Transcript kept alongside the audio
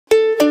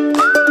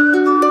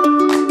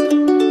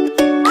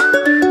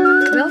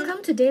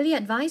Daily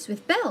Advice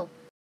with Belle.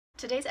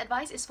 Today's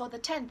advice is for the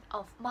 10th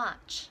of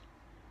March.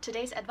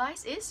 Today's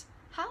advice is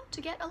how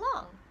to get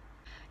along.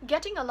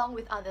 Getting along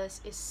with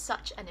others is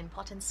such an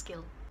important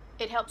skill.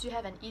 It helps you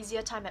have an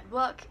easier time at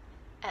work,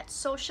 at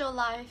social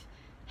life,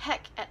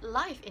 heck, at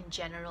life in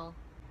general,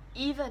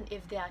 even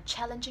if there are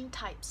challenging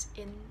types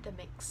in the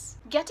mix.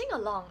 Getting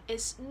along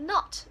is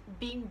not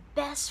being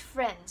best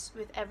friends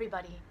with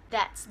everybody.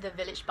 That's the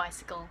village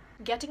bicycle.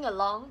 Getting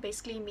along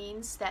basically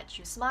means that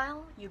you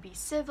smile, you be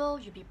civil,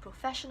 you be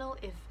professional.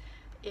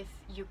 If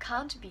you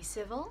can't be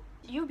civil,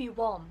 you be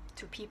warm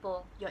to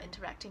people you're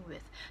interacting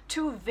with,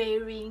 to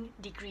varying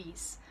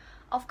degrees.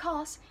 Of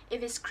course,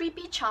 if it's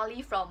creepy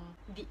Charlie from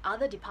the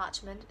other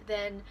department,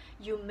 then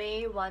you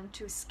may want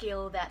to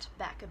scale that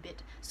back a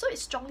bit. So it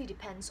strongly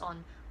depends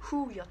on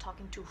who you're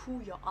talking to,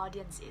 who your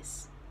audience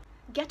is.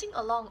 Getting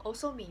along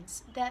also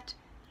means that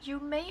you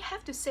may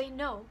have to say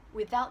no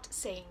without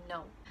saying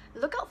no.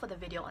 Look out for the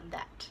video on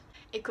that.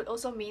 It could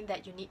also mean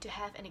that you need to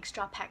have an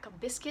extra pack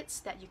of biscuits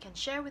that you can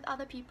share with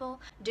other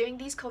people. During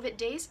these COVID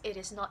days, it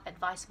is not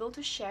advisable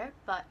to share,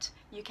 but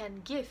you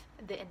can give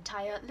the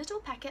entire little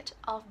packet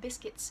of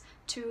biscuits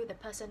to the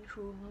person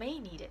who may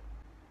need it,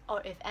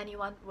 or if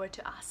anyone were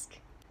to ask.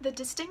 The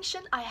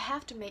distinction I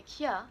have to make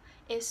here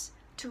is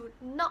to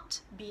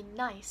not be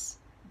nice,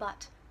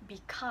 but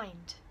be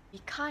kind.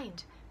 Be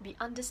kind, be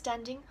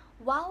understanding,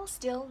 while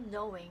still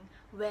knowing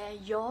where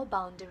your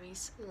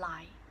boundaries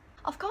lie.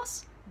 Of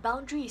course,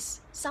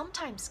 boundaries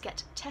sometimes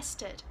get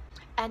tested,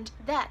 and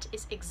that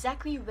is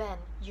exactly when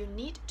you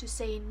need to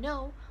say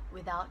no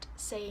without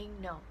saying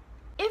no.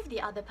 If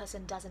the other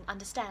person doesn't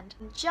understand,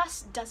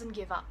 just doesn't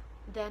give up,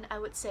 then I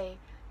would say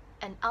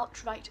an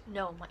outright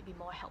no might be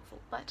more helpful.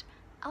 But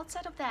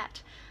outside of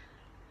that,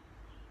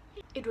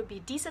 it would be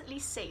decently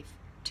safe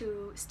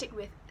to stick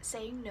with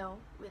saying no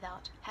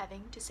without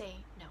having to say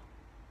no.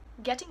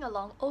 Getting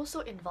along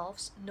also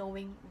involves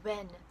knowing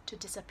when to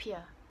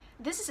disappear.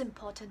 This is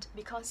important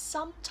because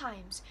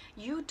sometimes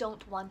you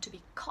don't want to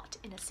be caught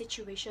in a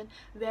situation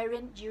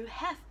wherein you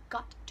have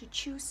got to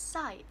choose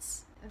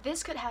sides.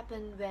 This could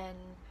happen when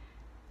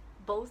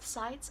both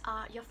sides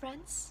are your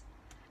friends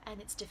and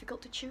it's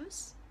difficult to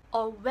choose,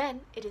 or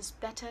when it is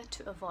better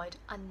to avoid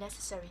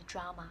unnecessary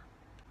drama.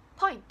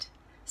 Point: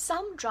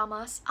 some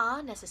dramas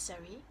are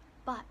necessary,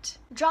 but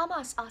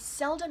dramas are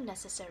seldom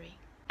necessary.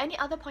 Any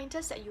other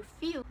pointers that you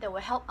feel that will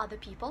help other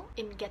people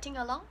in getting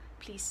along,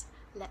 please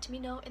let me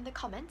know in the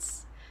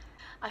comments.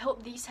 I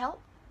hope these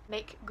help.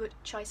 Make good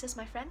choices,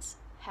 my friends.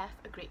 Have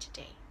a great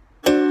day.